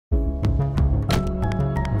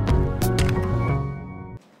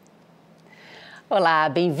Olá,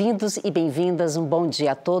 bem-vindos e bem-vindas, um bom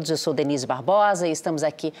dia a todos. Eu sou Denise Barbosa e estamos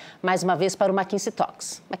aqui mais uma vez para o McKinsey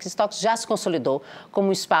Talks. O McKinsey Talks já se consolidou como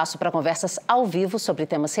um espaço para conversas ao vivo sobre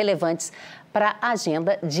temas relevantes para a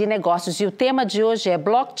agenda de negócios. E o tema de hoje é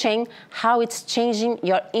Blockchain, How It's Changing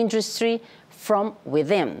Your Industry from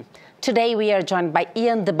Within. Today we are joined by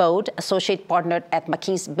Ian de Bode, Associate Partner at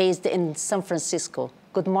McKinsey based in San Francisco.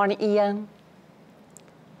 Good morning, Ian.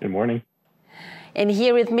 Good morning. And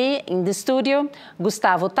here with me in the studio,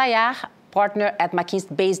 Gustavo Tayar, partner at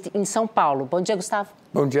McKinsey based in São Paulo. Bom dia, Gustavo.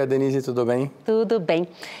 Bom dia, Denise, tudo bem? Tudo bem.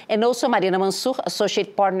 And also Marina Mansur,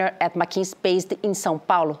 associate partner at McKinsey based in São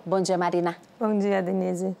Paulo. Bom dia, Marina. Bom dia,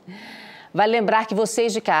 Denise. Vale lembrar que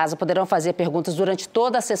vocês de casa poderão fazer perguntas durante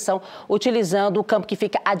toda a sessão utilizando o campo que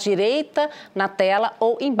fica à direita na tela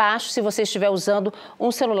ou embaixo. Se você estiver usando um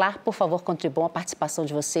celular, por favor, contribuam. A participação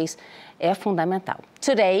de vocês é fundamental.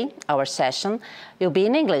 Today, our session will be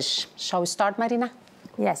in English. Shall we start, Marina?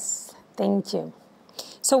 Yes, thank you.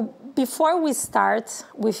 So before we start,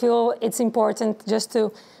 we feel it's important just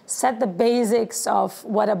to set the basics of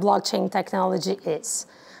what a blockchain technology is.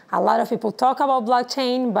 A lot of people talk about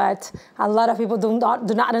blockchain, but a lot of people do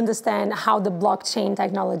not understand how the blockchain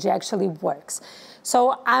technology actually works.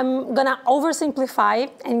 So I'm gonna oversimplify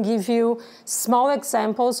and give you small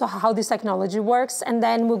examples of how this technology works, and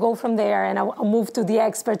then we'll go from there and I'll move to the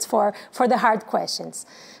experts for the hard questions.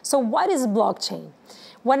 So what is blockchain?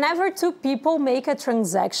 Whenever two people make a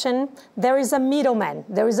transaction, there is a middleman.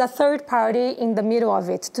 There is a third party in the middle of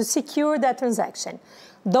it to secure that transaction.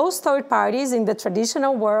 Those third parties in the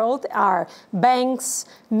traditional world are banks,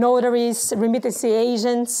 notaries, remittance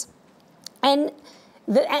agents, and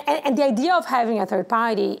the idea of having a third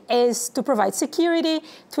party is to provide security,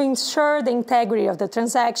 to ensure the integrity of the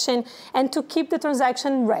transaction, and to keep the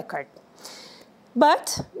transaction record.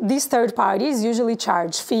 But these third parties usually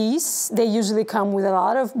charge fees. They usually come with a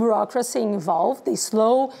lot of bureaucracy involved. They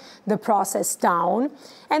slow the process down.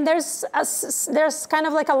 And there's kind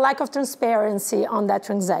of like a lack of transparency on that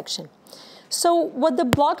transaction. So what the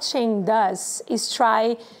blockchain does is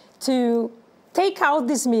try to take out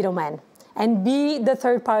this middleman and be the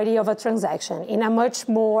third party of a transaction in a much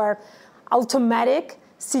more automatic,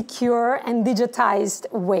 secure, and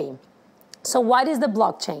digitized way. So what is the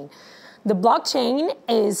blockchain? The blockchain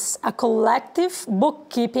is a collective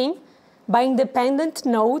bookkeeping by independent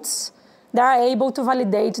nodes that are able to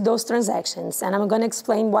validate those transactions. And I'm going to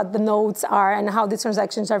explain what the nodes are and how the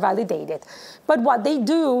transactions are validated. But what they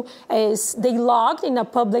do is they log in a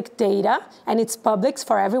public data, and it's public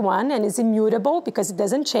for everyone, and it's immutable because it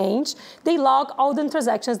doesn't change. They log all the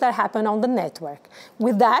transactions that happen on the network.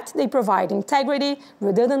 With that, they provide integrity,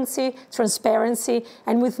 redundancy, transparency,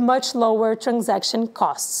 and with much lower transaction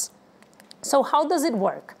costs. So how does it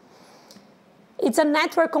work? It's a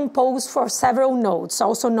network composed for several nodes,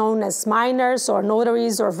 also known as miners or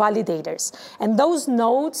notaries or validators. And those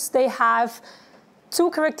nodes, they have two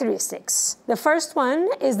characteristics. The first one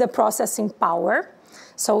is the processing power.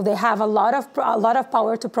 So they have a lot of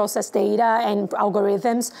power to process data and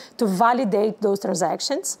algorithms to validate those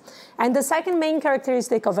transactions. And the second main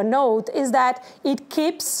characteristic of a node is that it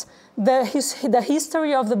keeps the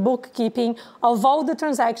history of the bookkeeping of all the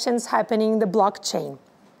transactions happening in the blockchain.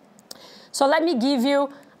 So let me give you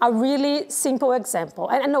a really simple example.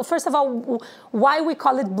 And no, first of all, why we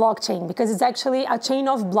call it blockchain? Because it's actually a chain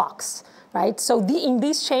of blocks, right? So in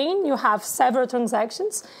this chain, you have several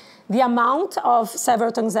transactions. The amount of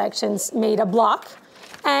several transactions made a block,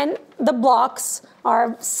 and the blocks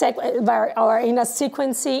are in a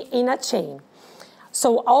sequence in a chain.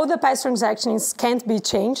 So all the past transactions can't be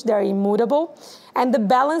changed, they're immutable. And the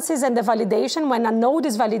balances and the validation, when a node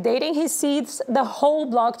is validating, he sees the whole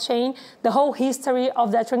blockchain, the whole history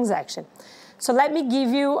of that transaction. So let me give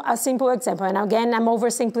you a simple example. And again, I'm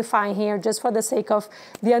oversimplifying here just for the sake of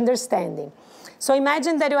the understanding. So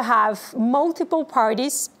imagine that you have multiple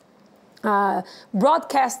parties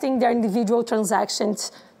broadcasting their individual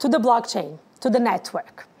transactions to the blockchain, to the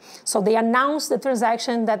network. So they announce the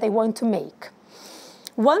transaction that they want to make.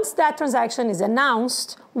 Once that transaction is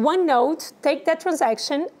announced, one node takes that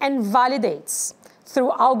transaction and validates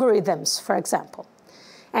through algorithms, for example.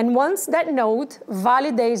 And once that node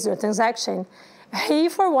validates the transaction, he,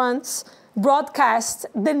 for once, broadcasts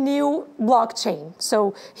the new blockchain.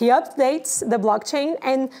 So he updates the blockchain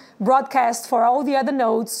and broadcasts for all the other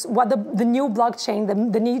nodes what the new blockchain,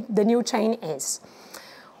 the new chain is.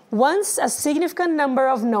 Once a significant number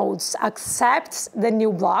of nodes accepts the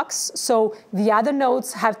new blocks, so the other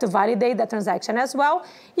nodes have to validate the transaction as well,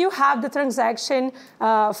 you have the transaction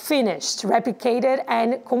finished, replicated,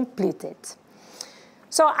 and completed.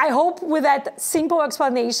 So I hope with that simple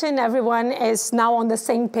explanation, everyone is now on the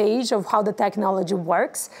same page of how the technology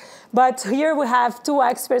works. But here we have two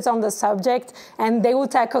experts on the subject, and they will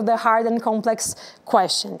tackle the hard and complex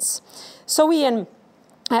questions. So Ian,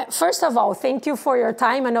 first of all, thank you for your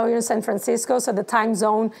time. I know you're in San Francisco, so the time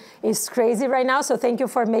zone is crazy right now. So thank you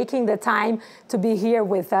for making the time to be here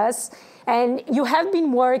with us. And you have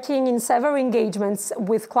been working in several engagements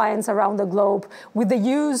with clients around the globe with the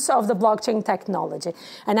use of the blockchain technology.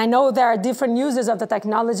 And I know there are different uses of the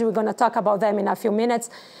technology. We're going to talk about them in a few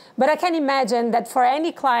minutes. But I can imagine that for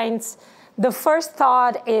any clients, the first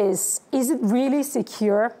thought is it really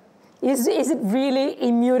secure? Is it really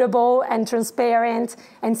immutable and transparent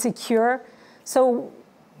and secure? So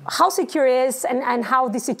how secure is and how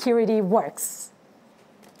the security works?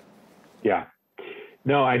 Yeah.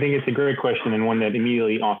 No, I think it's a great question and one that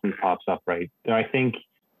immediately often pops up, right? So I think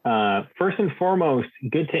first and foremost,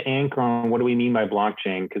 good to anchor on what do we mean by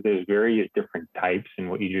blockchain, because there's various different types, and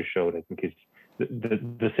what you just showed, I think, is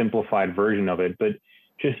the simplified version of it. But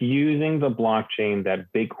just using the blockchain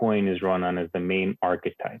that Bitcoin is run on as the main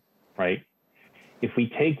archetype, right? If we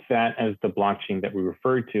take that as the blockchain that we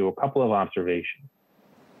referred to, a couple of observations.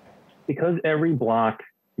 Because every block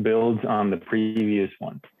builds on the previous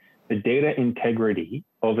one, the data integrity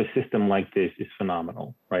of a system like this is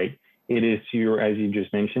phenomenal, right? It is, as you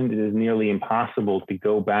just mentioned, it is nearly impossible to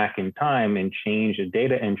go back in time and change a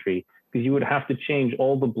data entry, because you would have to change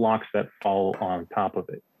all the blocks that fall on top of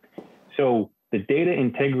it. So the data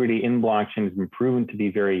integrity in blockchain has been proven to be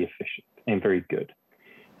very efficient and very good.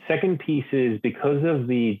 Second piece is, because of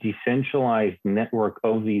the decentralized network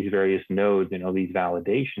of these various nodes and of these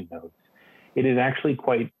validation nodes, it is actually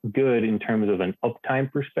quite good in terms of an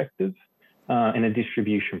uptime perspective and a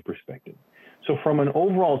distribution perspective. So from an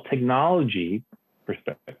overall technology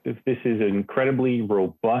perspective, this is an incredibly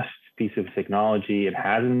robust piece of technology. It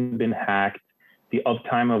hasn't been hacked. The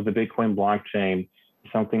uptime of the Bitcoin blockchain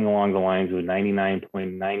is something along the lines of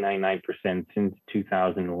 99.999% since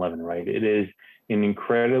 2011, right? It is an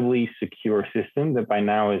incredibly secure system that by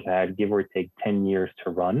now has had, give or take, 10 years to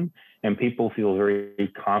run, and people feel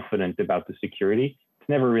very confident about the security. It's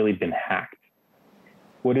never really been hacked.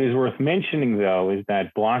 What is worth mentioning, though, is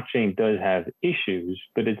that blockchain does have issues,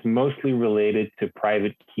 but it's mostly related to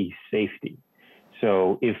private key safety.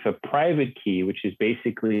 So if a private key, which is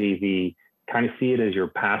basically the, kind of see it as your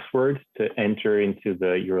password to enter into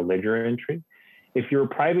your ledger entry, if your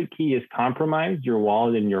private key is compromised, your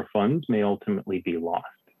wallet and your funds may ultimately be lost.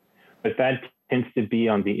 But that tends to be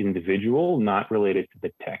on the individual, not related to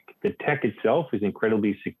the tech. The tech itself is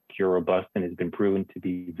incredibly secure, robust, and has been proven to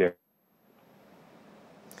be very.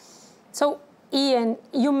 So, Ian,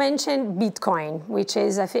 you mentioned Bitcoin, which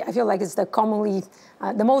is, I feel like it's the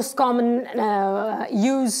most common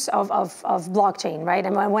use of blockchain, right?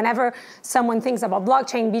 And whenever someone thinks about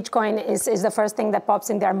blockchain, Bitcoin is the first thing that pops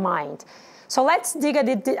in their mind. So let's dig a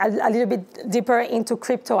little bit deeper into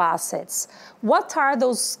crypto assets. What are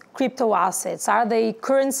those crypto assets? Are they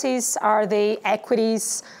currencies? Are they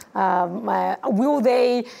equities? Will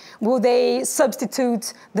they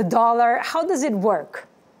substitute the dollar? How does it work?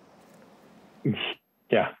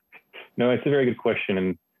 Yeah, no, it's a very good question.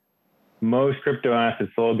 And most crypto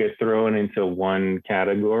assets all get thrown into one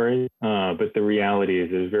category, but the reality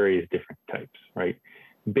is there's various different types, right?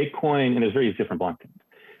 Bitcoin, and there's various different blockchains.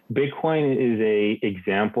 Bitcoin is an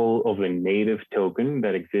example of a native token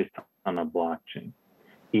that exists on a blockchain.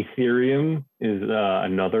 Ethereum is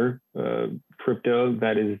another crypto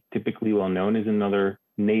that is typically well known as another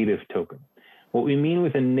native token. What we mean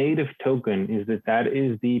with a native token is that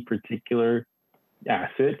is the particular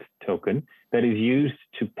asset token that is used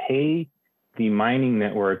to pay the mining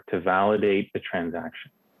network to validate the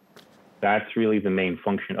transaction. That's really the main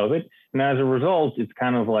function of it. And as a result, it's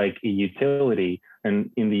kind of like a utility.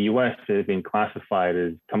 And in the US, they've been classified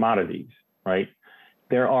as commodities, right?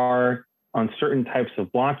 There are, on certain types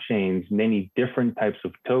of blockchains, many different types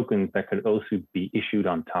of tokens that could also be issued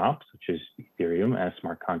on top, such as Ethereum as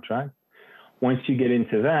smart contract. Once you get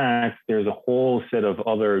into that, there's a whole set of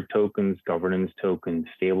other tokens, governance tokens,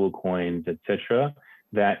 stable coins, etc.,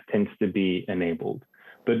 that tends to be enabled.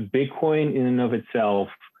 But Bitcoin in and of itself,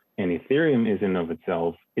 and Ethereum in and of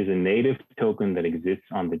itself, is a native token that exists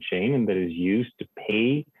on the chain and that is used to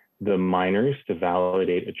pay the miners to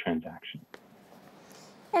validate a transaction.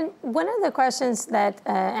 And one of the questions that,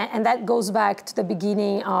 and that goes back to the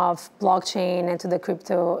beginning of blockchain and to the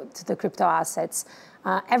crypto assets,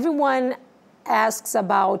 everyone asks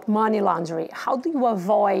about money laundering. How do you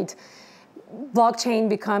avoid blockchain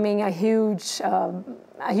becoming a huge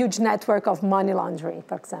network of money laundering,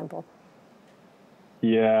 for example?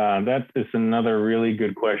 Yeah, that is another really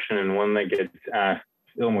good question, and one that gets asked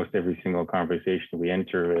almost every single conversation we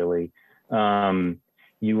enter, really.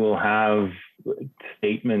 You will have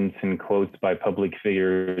statements and quotes by public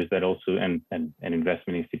figures that also, and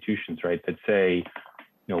investment institutions, right, that say,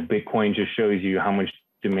 Bitcoin just shows you how much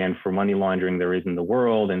demand for money laundering there is in the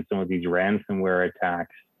world, and some of these ransomware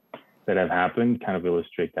attacks that have happened kind of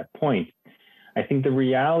illustrate that point. I think the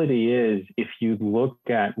reality is, if you look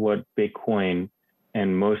at what Bitcoin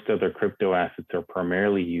and most other crypto assets are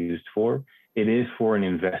primarily used for, it is for an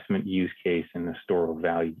investment use case and a store of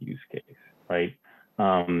value use case, right?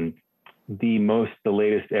 The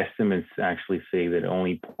latest estimates actually say that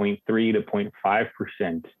only 0.3 to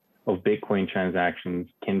 0.5% of Bitcoin transactions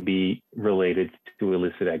can be related to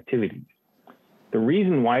illicit activities. The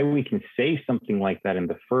reason why we can say something like that in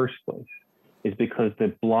the first place is because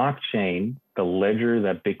the blockchain, the ledger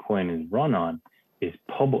that Bitcoin is run on, is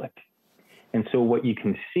public. And so what you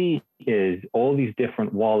can see is all these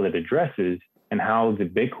different wallet addresses and how the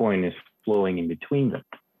Bitcoin is flowing in between them.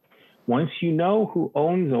 Once you know who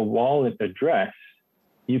owns a wallet address,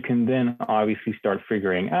 you can then obviously start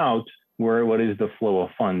figuring out what does the flow of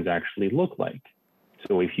funds actually look like.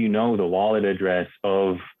 So if you know the wallet address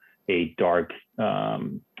of a dark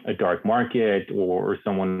market or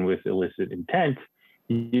someone with illicit intent,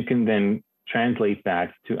 you can then translate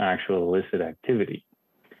that to actual illicit activity.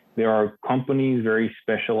 There are companies very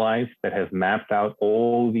specialized that have mapped out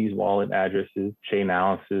all these wallet addresses,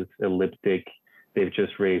 Chainalysis, Elliptic. They've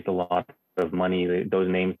just raised a lot of money. Those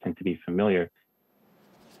names tend to be familiar.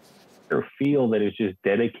 There's a field that is just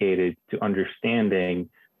dedicated to understanding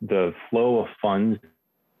the flow of funds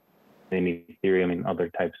in Ethereum and other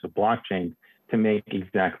types of blockchains to make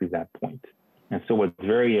exactly that point. And so what's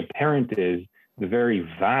very apparent is the very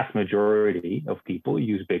vast majority of people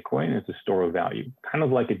use Bitcoin as a store of value, kind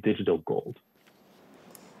of like a digital gold.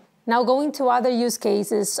 Now going to other use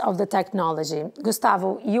cases of the technology.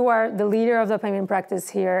 Gustavo, you are the leader of the payment practice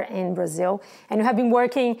here in Brazil, and you have been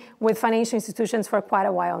working with financial institutions for quite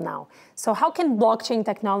a while now. So how can blockchain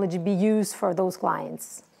technology be used for those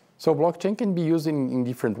clients? So blockchain can be used in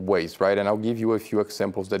different ways, right? And I'll give you a few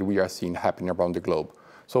examples that we are seeing happening around the globe.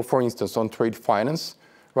 So for instance, on trade finance,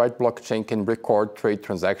 right, blockchain can record trade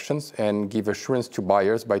transactions and give assurance to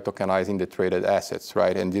buyers by tokenizing the traded assets,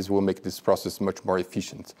 right? And this will make this process much more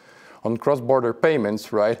efficient. On cross-border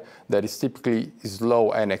payments, right, that is typically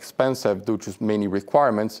slow and expensive due to many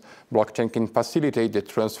requirements, blockchain can facilitate the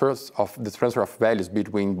transfer of values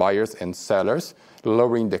between buyers and sellers,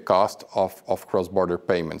 lowering the cost of cross-border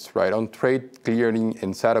payments, right? On trade clearing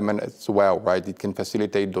and settlement as well, right? It can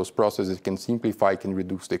facilitate those processes, it can simplify, it can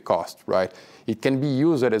reduce the cost, right? It can be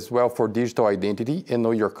used as well for digital identity and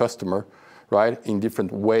know your customer, right, in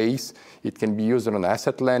different ways. It can be used on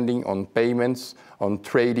asset lending, on payments, on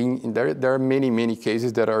trading. And there are many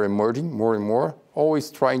cases that are emerging more and more,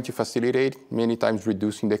 always trying to facilitate, many times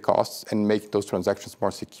reducing the costs and make those transactions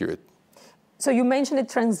more secure. So you mentioned the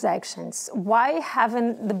transactions. Why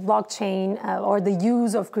haven't the blockchain or the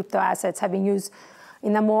use of crypto assets have been used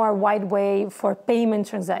in a more wide way for payment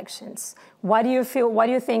transactions? What do you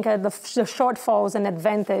think are the shortfalls and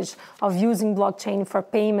advantage of using blockchain for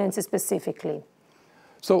payments specifically?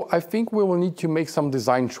 So I think we will need to make some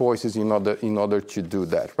design choices in order to do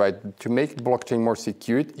that, right? To make blockchain more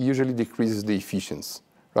secure, it usually decreases the efficiency,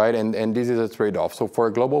 right? And this is a trade-off. So for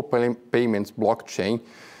a global payments blockchain,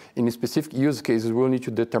 in specific use cases, we'll need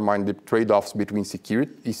to determine the trade-offs between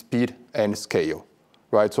security, speed, and scale.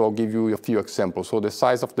 Right, so I'll give you a few examples. So the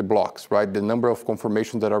size of the blocks, right, the number of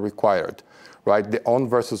confirmations that are required, right, the on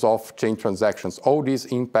versus off chain transactions, all these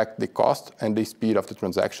impact the cost and the speed of the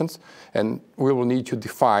transactions. And we will need to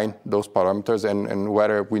define those parameters and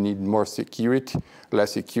whether we need more security,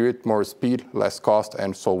 less security, more speed, less cost,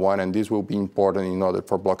 and so on. And this will be important in order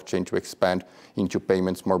for blockchain to expand into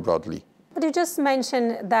payments more broadly. But you just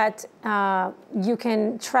mentioned that you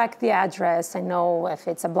can track the address and know if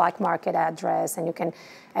it's a black market address, and you can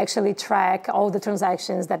actually track all the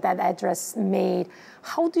transactions that address made.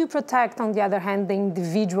 How do you protect, on the other hand, the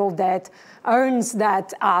individual that earns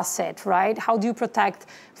that asset, right? How do you protect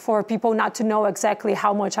for people not to know exactly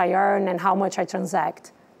how much I earn and how much I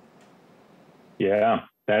transact? Yeah,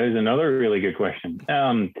 that is another really good question.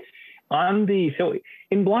 So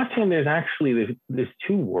in blockchain, there's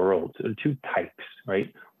two worlds, or two types,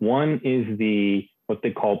 right? One is what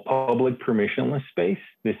they call public permissionless space.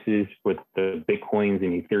 This is with the Bitcoins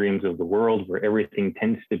and Ethereums of the world, where everything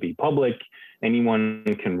tends to be public. Anyone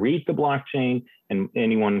can read the blockchain and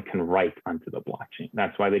anyone can write onto the blockchain.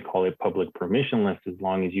 That's why they call it public permissionless. As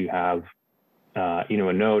long as you have a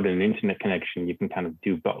node and an internet connection, you can kind of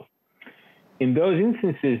do both. In those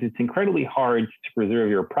instances, it's incredibly hard to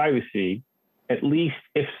preserve your privacy, at least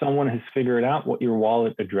if someone has figured out what your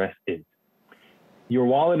wallet address is. Your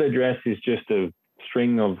wallet address is just a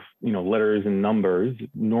string of letters and numbers.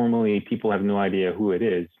 Normally, people have no idea who it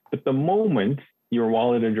is. But the moment your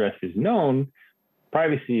wallet address is known,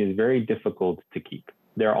 privacy is very difficult to keep.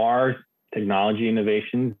 There are technology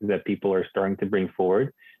innovations that people are starting to bring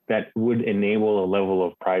forward that would enable a level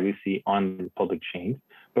of privacy on public chains.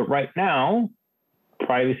 But right now,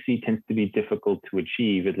 privacy tends to be difficult to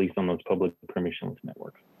achieve, at least on those public permissionless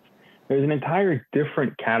networks. There's an entire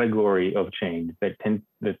different category of chains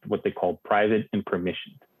that's what they call private and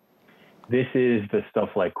permissioned. This is the stuff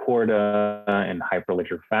like Corda and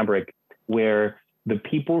Hyperledger Fabric, where the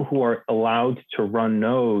people who are allowed to run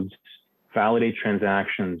nodes, validate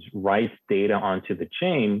transactions, write data onto the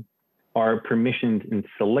chain are permissioned and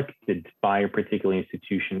selected by a particular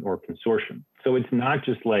institution or consortium. So it's not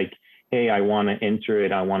just like, hey, I want to enter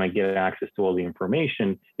it, I want to get access to all the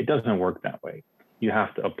information. It doesn't work that way. You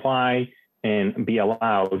have to apply and be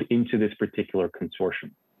allowed into this particular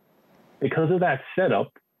consortium. Because of that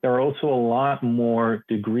setup, there are also a lot more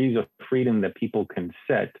degrees of freedom that people can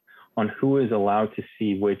set on who is allowed to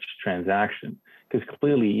see which transaction. Because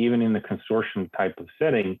clearly, even in the consortium type of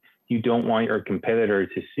setting, you don't want your competitor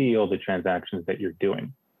to see all the transactions that you're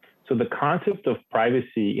doing. So the concept of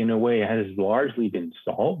privacy, in a way, has largely been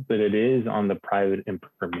solved, but it is on the private and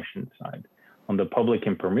permission side. On the public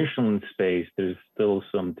and permission space, there's still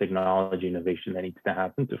some technology innovation that needs to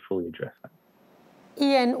happen to fully address that.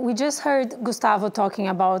 Ian, we just heard Gustavo talking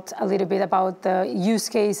about a little bit about the use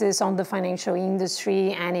cases on the financial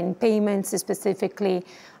industry and in payments specifically.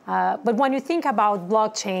 But when you think about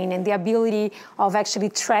blockchain and the ability of actually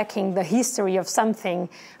tracking the history of something,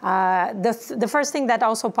 the first thing that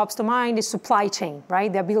also pops to mind is supply chain,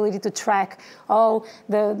 right? The ability to track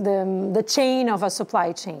the chain of a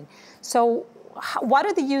supply chain. So what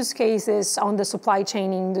are the use cases on the supply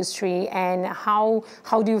chain industry, and how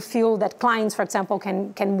do you feel that clients, for example,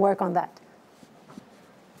 can work on that?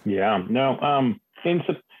 Yeah, no.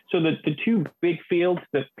 So the two big fields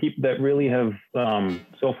that really have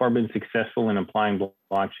so far been successful in applying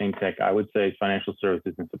blockchain tech, I would say, financial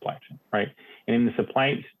services and supply chain, right? And in the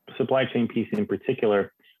supply chain piece in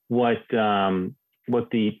particular, what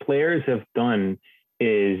the players have done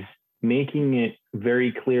is making it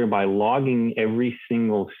very clear by logging every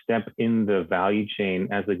single step in the value chain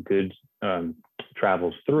as a good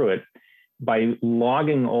travels through it. By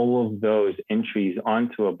logging all of those entries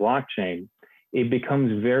onto a blockchain, it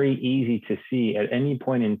becomes very easy to see at any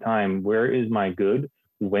point in time, where is my good,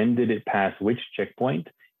 when did it pass which checkpoint,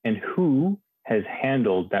 and who has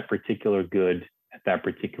handled that particular good at that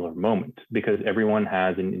particular moment, because everyone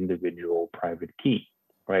has an individual private key,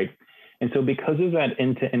 right? And so because of that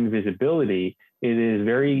end-to-end visibility, it is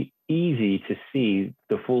very easy to see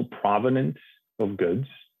the full provenance of goods,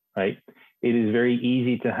 right? It is very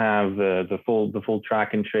easy to have the full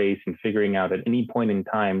track and trace and figuring out at any point in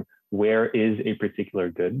time where is a particular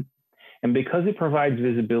good. And because it provides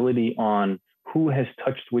visibility on who has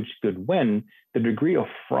touched which good when, the degree of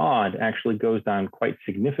fraud actually goes down quite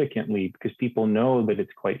significantly, because people know that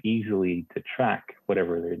it's quite easily to track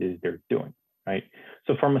whatever it is they're doing, right?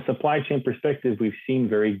 So from a supply chain perspective, we've seen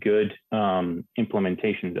very good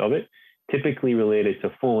implementations of it, typically related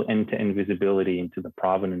to full end-to-end visibility into the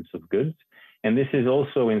provenance of goods. And this is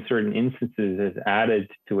also, in certain instances, has added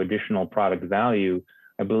to additional product value.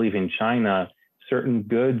 I believe in China, certain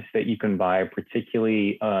goods that you can buy,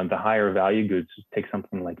 particularly the higher value goods, take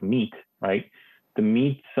something like meat, right?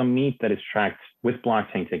 Some meat that is tracked with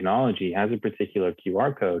blockchain technology has a particular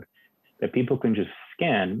QR code that people can just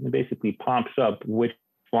scan. It basically pops up which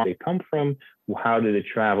farm they come from, how did it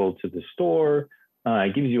travel to the store.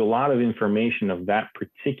 It gives you a lot of information of that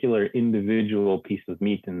particular individual piece of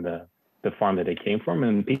meat in the farm that it came from,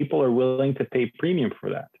 and people are willing to pay premium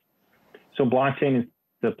for that. So blockchain and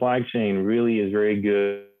supply chain really is very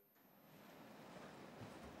good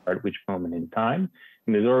at which moment in time,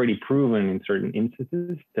 and is already proven in certain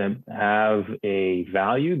instances to have a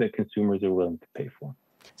value that consumers are willing to pay for.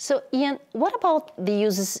 So Ian, what about the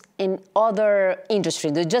uses in other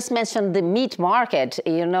industries? You just mentioned the meat market,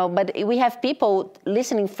 but we have people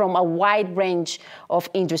listening from a wide range of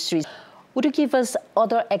industries. Would you give us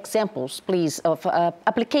other examples, please, of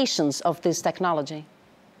applications of this technology?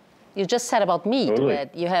 You just said about meat, totally.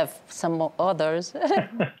 But you have some others.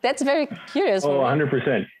 That's very curious.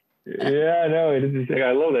 100%. Yeah, no, it is.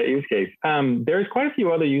 I love that use case. There's quite a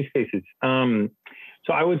few other use cases.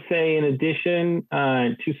 So I would say, in addition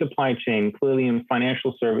to supply chain, clearly in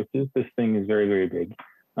financial services, this thing is very, very big.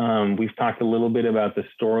 We've talked a little bit about the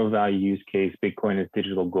store of value use case. Bitcoin is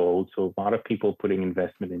digital gold, so a lot of people putting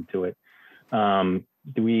investment into it.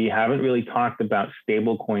 We haven't really talked about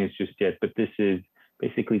stable coins just yet, but this is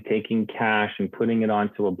basically taking cash and putting it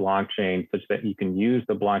onto a blockchain such that you can use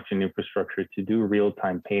the blockchain infrastructure to do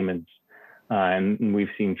real-time payments. And we've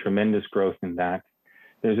seen tremendous growth in that.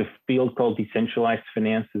 There's a field called decentralized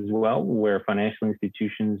finance as well, where financial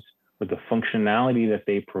institutions, with the functionality that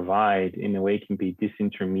they provide, in a way can be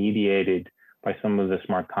disintermediated by some of the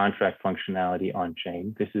smart contract functionality on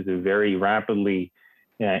chain. This is a very rapidly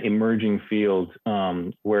emerging field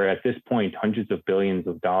where at this point, hundreds of billions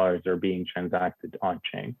of dollars are being transacted on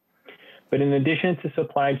chain. But in addition to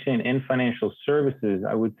supply chain and financial services,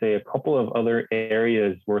 I would say a couple of other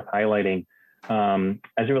areas worth highlighting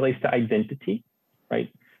as it relates to identity,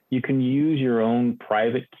 right? You can use your own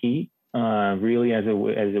private key really as a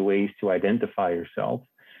ways to identify yourself.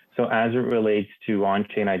 So as it relates to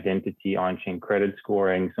on-chain identity, on-chain credit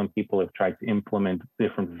scoring, some people have tried to implement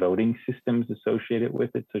different voting systems associated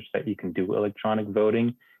with it, such that you can do electronic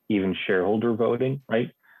voting, even shareholder voting,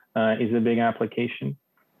 right, is a big application.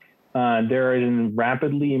 There is a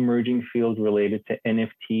rapidly emerging field related to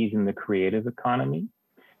NFTs in the creative economy.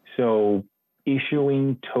 So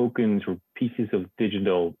issuing tokens or pieces of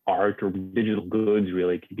digital art or digital goods,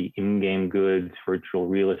 really, it could be in-game goods, virtual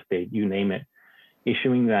real estate, you name it,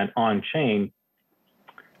 issuing that on chain.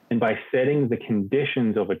 And by setting the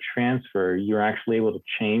conditions of a transfer, you're actually able to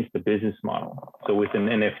change the business model. So with an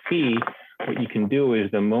NFT, what you can do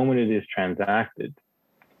is the moment it is transacted,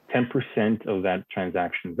 10% of that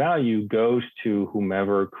transaction value goes to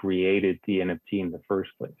whomever created the NFT in the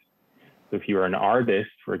first place. So if you're an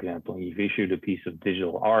artist, for example, and you've issued a piece of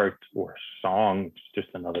digital art or a song, it's just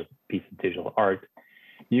another piece of digital art,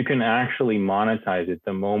 you can actually monetize it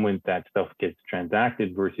the moment that stuff gets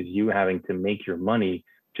transacted versus you having to make your money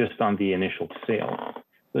just on the initial sale. So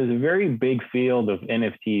there's a very big field of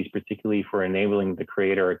NFTs, particularly for enabling the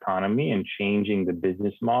creator economy and changing the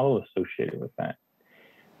business model associated with that.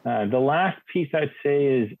 The last piece I'd say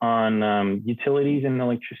is on utilities and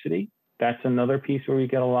electricity. That's another piece where we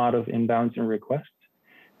get a lot of inbounds and requests.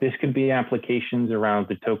 This could be applications around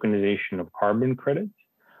the tokenization of carbon credits,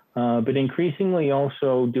 but increasingly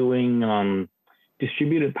also doing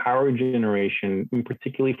distributed power generation,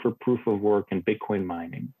 particularly for proof of work and Bitcoin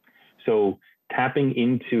mining. So tapping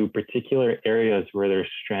into particular areas where there's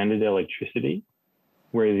stranded electricity,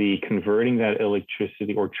 where the converting that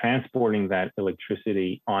electricity or transporting that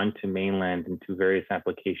electricity onto mainland into various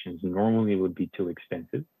applications normally would be too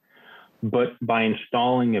expensive. But by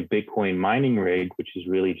installing a Bitcoin mining rig, which is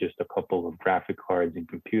really just a couple of graphic cards and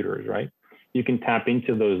computers, right? You can tap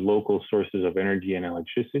into those local sources of energy and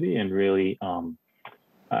electricity and really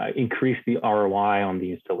increase the ROI on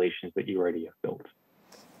the installations that you already have built.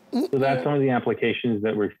 So that's some of the applications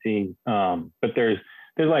that we're seeing. But there's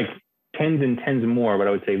like tens and tens more, but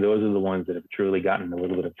I would say those are the ones that have truly gotten a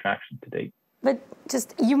little bit of traction to date. But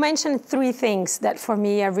just, you mentioned three things that for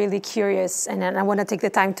me are really curious, and I want to take the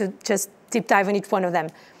time to just deep dive on each one of them.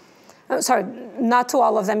 Sorry, not to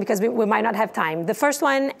all of them because we might not have time. The first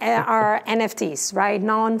one are NFTs, right?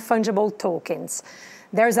 Non-fungible tokens.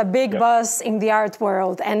 There's a big buzz in the art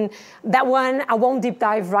world, and that one I won't deep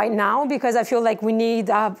dive right now because I feel like we need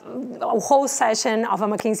a whole session of a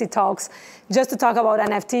McKinsey Talks just to talk about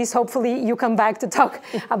NFTs. Hopefully you come back to talk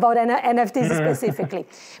about NFTs specifically.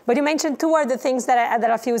 But you mentioned two other things that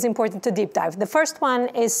I feel is important to deep dive. The first one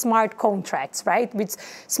is smart contracts, right? Which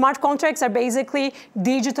smart contracts are basically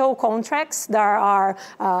digital contracts that are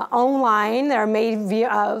online, that are made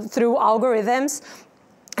via, through algorithms,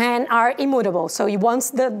 and are immutable. So once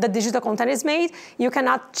the digital content is made, you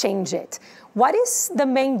cannot change it. What is the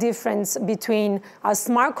main difference between a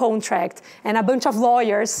smart contract and a bunch of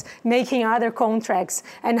lawyers making other contracts,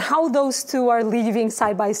 and how those two are living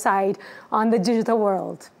side by side on the digital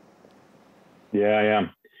world? Yeah.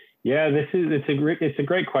 It's a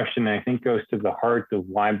great question, and I think goes to the heart of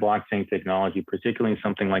why blockchain technology, particularly in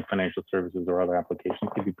something like financial services or other applications,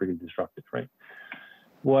 can be pretty disruptive, right?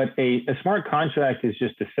 What a smart contract is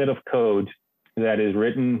just a set of code that is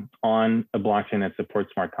written on a blockchain that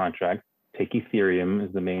supports smart contracts. Take Ethereum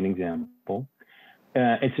as the main example.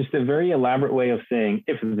 It's just a very elaborate way of saying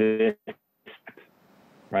if this,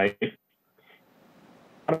 right?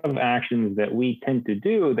 A lot of actions that we tend to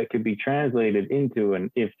do that could be translated into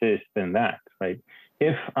an if this, then that, right?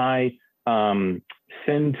 If I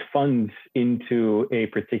send funds into a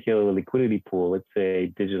particular liquidity pool, let's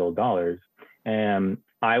say digital dollars,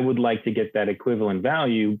 I would like to get that equivalent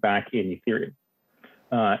value back in Ethereum.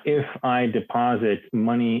 If I deposit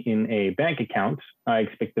money in a bank account, I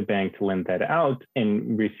expect the bank to lend that out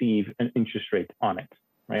and receive an interest rate on it,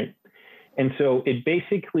 right? And so it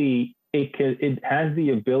basically, it has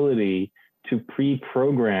the ability to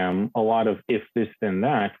pre-program a lot of if this then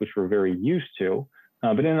that, which we're very used to,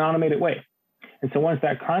 but in an automated way. And so once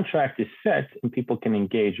that contract is set and people can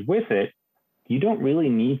engage with it, you don't really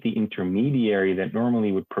need the intermediary that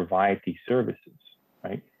normally would provide these services,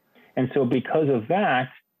 right? And so because of that,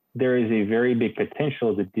 there is a very big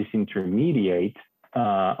potential to disintermediate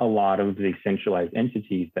a lot of the centralized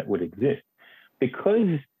entities that would exist.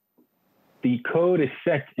 Because the code is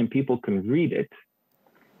set and people can read it,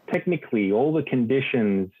 technically all the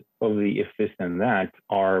conditions of the if this then that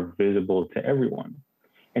are visible to everyone.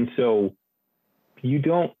 And so you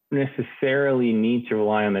don't necessarily need to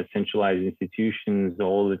rely on the centralized institutions,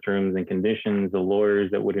 all the terms and conditions, the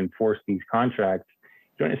lawyers that would enforce these contracts.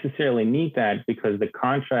 You don't necessarily need that because the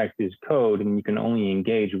contract is code and you can only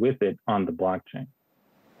engage with it on the blockchain.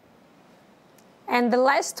 And the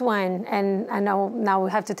last one, and I know now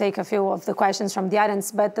we have to take a few of the questions from the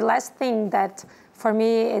audience, but the last thing that for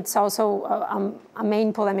me, it's also a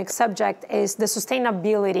main polemic subject is the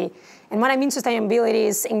sustainability. And when I mean sustainability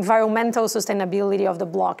is environmental sustainability of the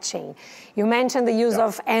blockchain. You mentioned the use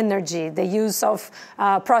of energy, the use of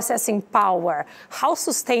processing power. How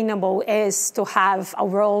sustainable is to have a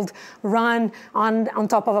world run on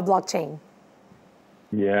top of a blockchain?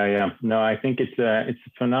 Yeah. No, I think it's a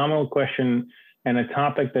phenomenal question and a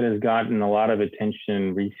topic that has gotten a lot of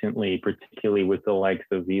attention recently, particularly with the likes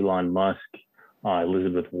of Elon Musk,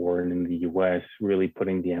 Elizabeth Warren in the US, really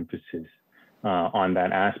putting the emphasis on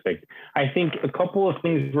that aspect. I think a couple of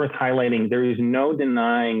things worth highlighting. There is no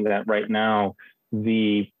denying that right now,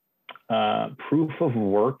 the proof of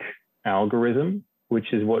work algorithm,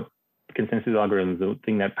 which is what consensus algorithm is, the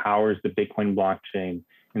thing that powers the Bitcoin blockchain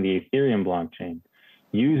and the Ethereum blockchain,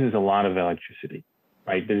 uses a lot of electricity,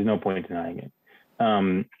 right? There's no point denying it.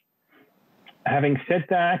 Having said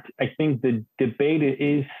that, I think the debate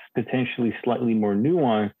is potentially slightly more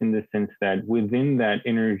nuanced in the sense that within that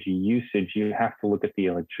energy usage, you have to look at the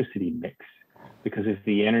electricity mix. Because if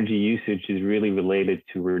the energy usage is really related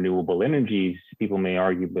to renewable energies, people may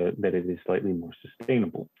argue that it is slightly more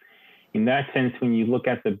sustainable. In that sense, when you look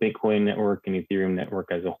at the Bitcoin network and Ethereum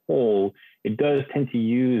network as a whole, it does tend to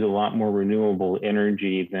use a lot more renewable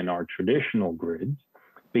energy than our traditional grids,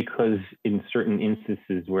 because in certain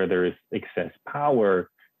instances where there is excess power,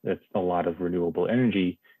 that's a lot of renewable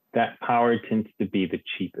energy, that power tends to be the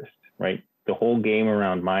cheapest, right? The whole game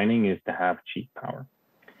around mining is to have cheap power.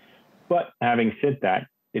 But having said that,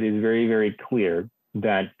 it is very, very clear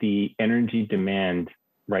that the energy demand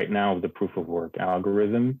right now of the proof of work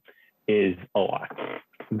algorithm is a lot.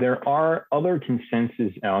 There are other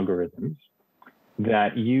consensus algorithms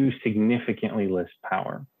that use significantly less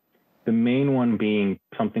power. The main one being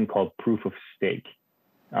something called proof of stake.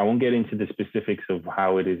 I won't get into the specifics of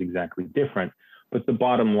how it is exactly different, but the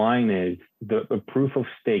bottom line is the proof of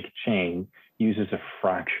stake chain uses a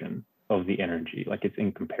fraction of the energy, like it's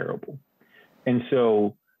incomparable. And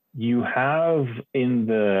so you have in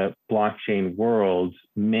the blockchain world,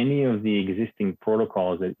 many of the existing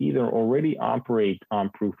protocols that either already operate on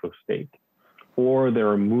proof of stake, or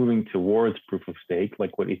they're moving towards proof of stake,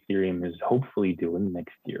 like what Ethereum is hopefully doing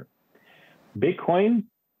next year. Bitcoin,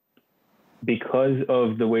 because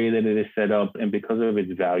of the way that it is set up and because of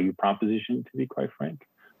its value proposition, to be quite frank,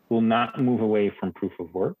 will not move away from proof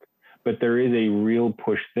of work. But there is a real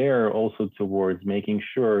push there also towards making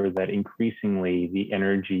sure that increasingly the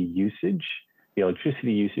energy usage, the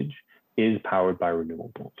electricity usage, is powered by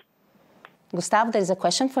renewables. Gustavo, there is a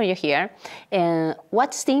question for you here.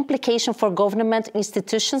 What's the implication for government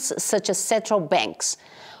institutions such as central banks?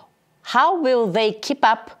 How will they keep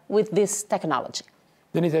up with this technology?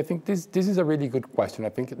 Denise, I think this is a really good question. I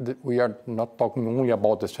think that we are not talking only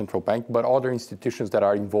about the central bank, but other institutions that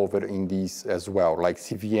are involved in these as well, like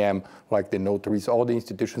CVM, like the notaries, all the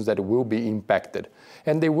institutions that will be impacted.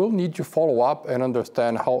 And they will need to follow up and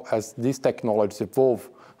understand how, as these technologies evolve,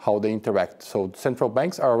 how they interact. So central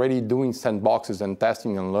banks are already doing sandboxes and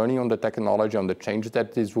testing and learning on the technology, on the changes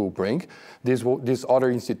that this will bring. These other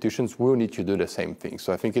institutions will need to do the same thing.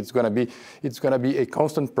 So I think it's going to be a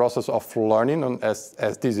constant process of learning as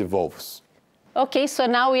this evolves. Okay, so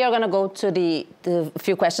now we are going to go to the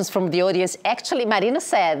few questions from the audience. Actually, Marina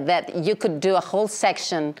said that you could do a whole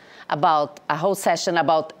session about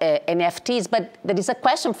NFTs, but there is a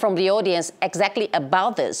question from the audience exactly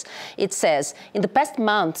about this. It says, in the past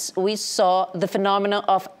months, we saw the phenomenon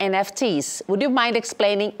of NFTs. Would you mind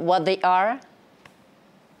explaining what they are?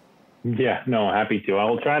 Yeah, no, happy to.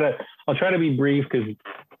 I'll I'll try to be brief because,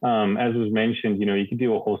 as was mentioned, you could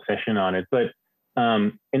do a whole session on it. But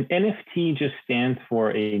an NFT just stands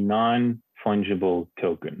for a non-fungible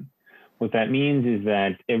token. What that means is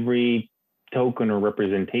that every token or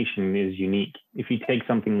representation is unique. If you take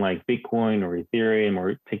something like Bitcoin or Ethereum,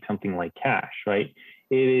 or take something like cash, right?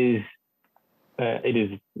 It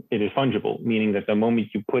is fungible, meaning that the moment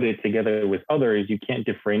you put it together with others, you can't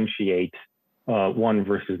differentiate one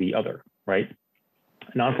versus the other, right?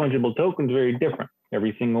 Non-fungible tokens are very different.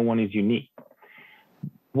 Every single one is unique.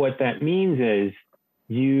 What that means is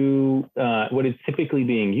what it's typically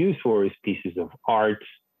being used for is pieces of art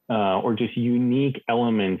or just unique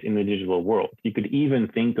elements in the digital world. You could even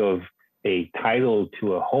think of a title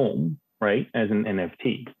to a home, right, as an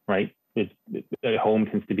NFT, right? A home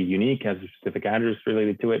tends to be unique, has a specific address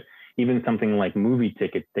related to it. Even something like movie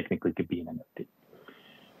tickets technically could be an NFT.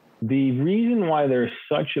 The reason why there's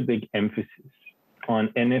such a big emphasis on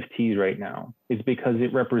NFTs right now is because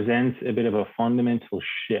it represents a bit of a fundamental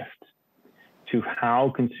shift to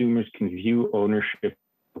how consumers can view ownership.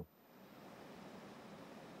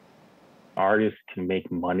 Artists can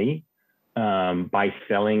make money by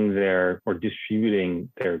selling or distributing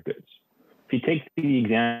their goods. If you take the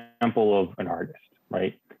example of an artist,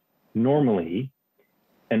 right? Normally,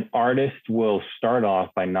 an artist will start off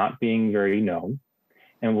by not being very known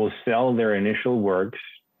and will sell their initial works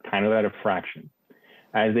kind of at a fraction.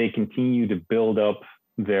 As they continue to build up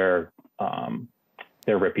their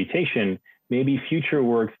reputation, maybe future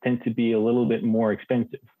works tend to be a little bit more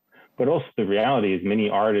expensive. But also the reality is many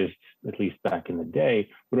artists, at least back in the day,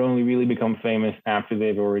 would only really become famous after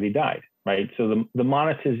they've already died, right? So the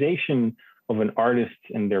monetization of an artist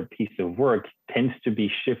and their piece of work tends to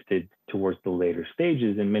be shifted towards the later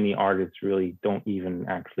stages, and many artists really don't even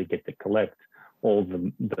actually get to collect all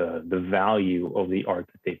the value of the art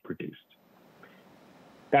that they produced.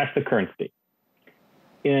 That's the current state.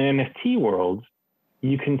 In an NFT world,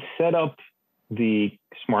 you can set up the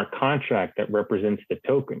smart contract that represents the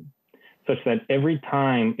token such that every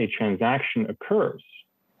time a transaction occurs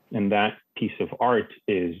and that piece of art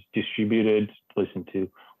is distributed, listened to,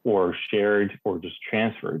 or shared, or just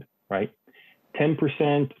transferred, right? 10%,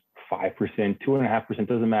 5%, 2.5%,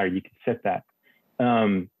 doesn't matter, you can set that,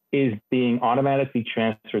 is being automatically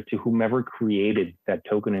transferred to whomever created that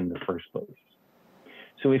token in the first place.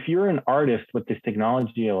 So if you're an artist, what this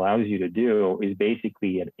technology allows you to do is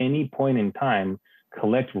basically at any point in time,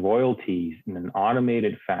 collect royalties in an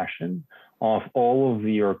automated fashion off all of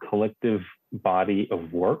your collective body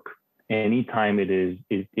of work anytime it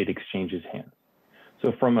exchanges hands.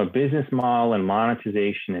 So from a business model and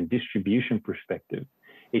monetization and distribution perspective,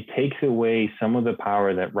 it takes away some of the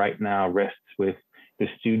power that right now rests with the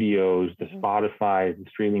studios, the Spotify, the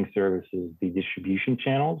streaming services, the distribution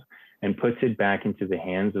channels, and puts it back into the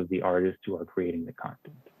hands of the artists who are creating the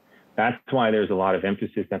content. That's why there's a lot of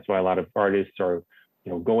emphasis. That's why a lot of artists are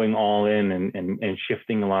going all in and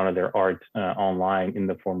shifting a lot of their art online in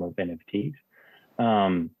the form of NFTs,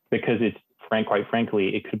 because it's quite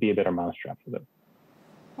frankly, it could be a better mousetrap for them.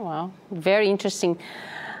 Wow, very interesting.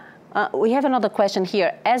 We have another question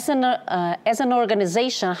here. As an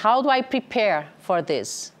organization, how do I prepare for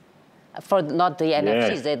this? For not the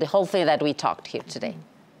NFTs, the whole thing that we talked here today.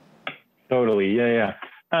 Totally, yeah.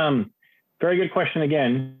 Very good question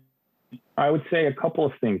again. I would say a couple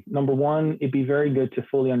of things. Number one, it'd be very good to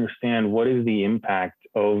fully understand what is the impact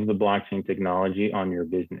of the blockchain technology on your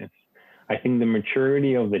business. I think the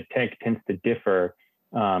maturity of the tech tends to differ.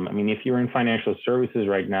 If you're in financial services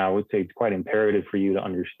right now, I would say it's quite imperative for you to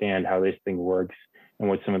understand how this thing works and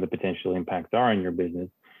what some of the potential impacts are in your business.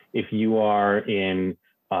 If you are in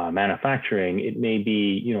manufacturing, it may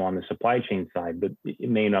be, on the supply chain side, but it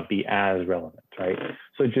may not be as relevant, right?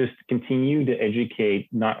 So just continue to educate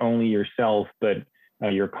not only yourself, but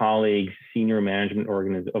your colleagues, senior management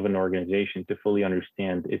of an organization to fully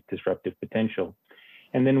understand its disruptive potential.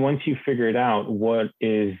 And then once you figured out what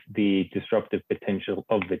is the disruptive potential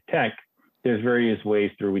of the tech, there's various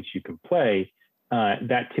ways through which you can play.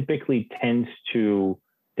 That typically tends to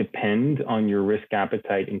depend on your risk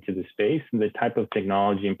appetite into the space and the type of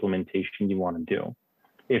technology implementation you want to do.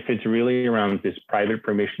 If it's really around this private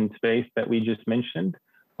permission space that we just mentioned,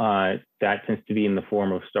 that tends to be in the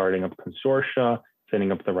form of starting up consortia,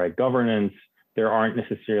 setting up the right governance. There aren't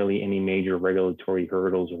necessarily any major regulatory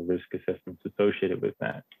hurdles or risk assessments associated with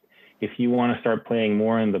that. If you want to start playing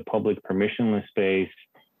more in the public permissionless space,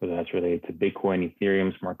 whether that's related to Bitcoin,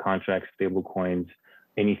 Ethereum, smart contracts, stable coins,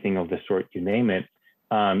 anything of the sort, you name it,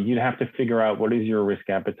 you'd have to figure out what is your risk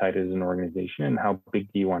appetite as an organization and how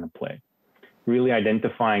big do you want to play. Really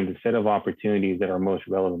identifying the set of opportunities that are most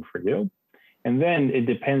relevant for you And then it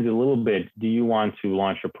depends a little bit. Do you want to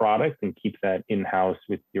launch a product and keep that in-house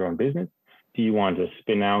with your own business? Do you want to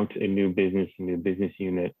spin out a new business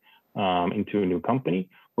unit into a new company?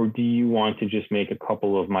 Or do you want to just make a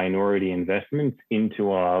couple of minority investments into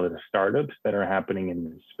a lot of the startups that are happening in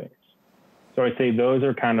this space? So I'd say those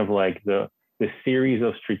are kind of like the series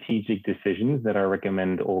of strategic decisions that I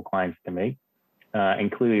recommend all clients to make.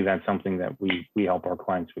 And clearly that's something that we help our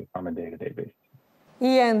clients with on a day-to-day basis.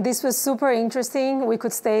 Ian, this was super interesting. We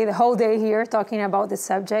could stay the whole day here talking about this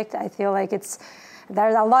subject. I feel like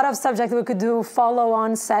there's a lot of subjects we could do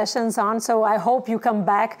follow-on sessions on, so I hope you come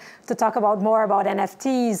back to talk more about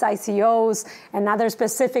NFTs, ICOs, and other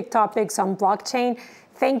specific topics on blockchain.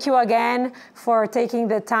 Thank you again for taking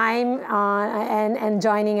the time and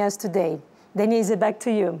joining us today. Denise, back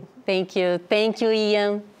to you. Thank you. Thank you,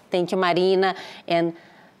 Ian. Thank you, Marina. And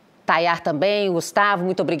Tayar também, Gustavo,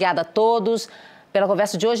 muito obrigada a todos pela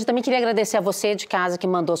conversa de hoje. Também queria agradecer a você de casa que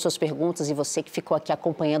mandou suas perguntas e você que ficou aqui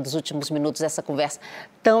acompanhando os últimos minutos dessa conversa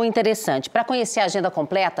tão interessante. Para conhecer a agenda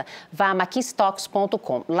completa, vá a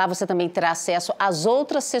McKinseyTalks.com. Lá você também terá acesso às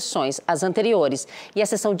outras sessões, as anteriores. E a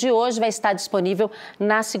sessão de hoje vai estar disponível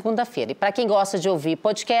na segunda-feira. E para quem gosta de ouvir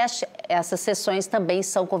podcast, essas sessões também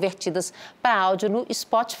são convertidas para áudio no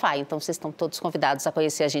Spotify. Então vocês estão todos convidados a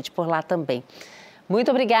conhecer a gente por lá também.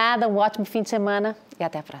 Muito obrigada, um ótimo fim de semana e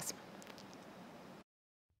até a próxima.